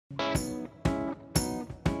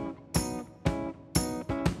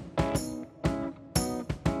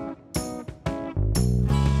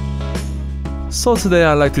So today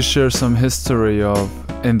I'd like to share some history of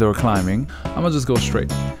indoor climbing. I'm gonna just go straight.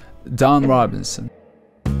 Don Robinson.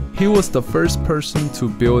 He was the first person to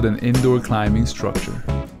build an indoor climbing structure.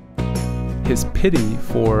 His pity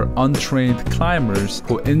for untrained climbers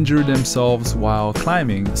who injure themselves while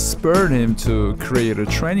climbing spurred him to create a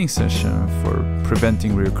training session for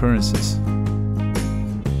preventing reoccurrences.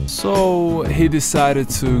 So he decided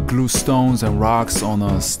to glue stones and rocks on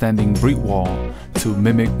a standing brick wall to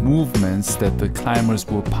mimic movements that the climbers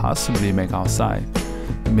would possibly make outside,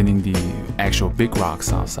 meaning the actual big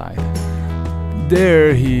rocks outside.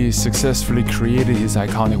 There, he successfully created his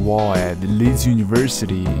iconic wall at Leeds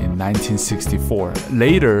University in 1964.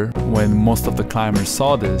 Later, when most of the climbers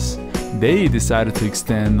saw this, they decided to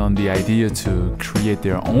extend on the idea to create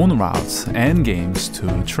their own routes and games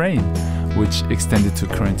to train, which extended to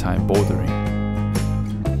current time bouldering.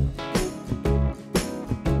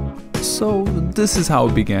 So this is how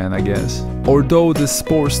it began, I guess. Although this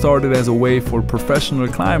sport started as a way for professional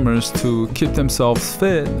climbers to keep themselves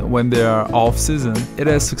fit when they are off-season, it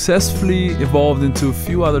has successfully evolved into a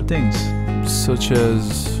few other things, such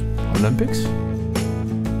as Olympics.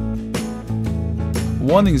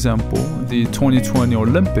 One example, the 2020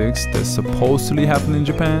 Olympics that's supposedly happened in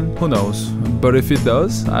Japan, who knows, but if it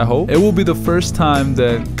does, I hope, it will be the first time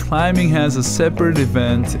that climbing has a separate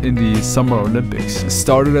event in the Summer Olympics. It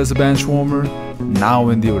started as a bench warmer, now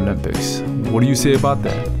in the Olympics. What do you say about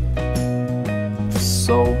that?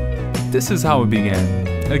 So, this is how it began,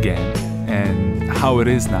 again, and how it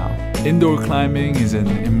is now. Indoor climbing is an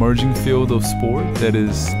emerging field of sport that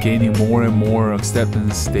is gaining more and more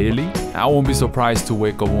acceptance daily. I won't be surprised to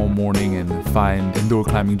wake up one morning and find indoor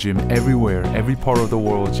climbing gym everywhere, every part of the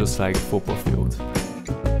world, just like a football field.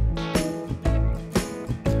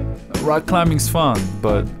 Rock climbing's fun,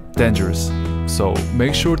 but dangerous. So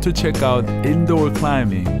make sure to check out indoor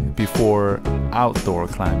climbing before outdoor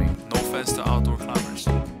climbing. No offense to outdoor climbers.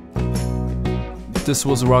 This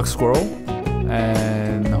was Rock Squirrel,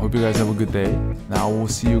 and I hope you guys have a good day. Now we'll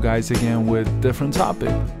see you guys again with a different topic.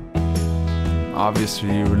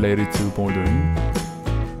 Obviously related to bouldering,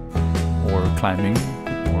 or climbing,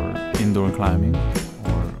 or indoor climbing,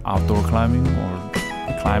 or outdoor climbing, or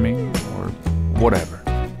climbing, or whatever.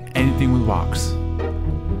 Anything with rocks.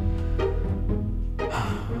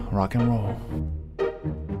 Rock and roll.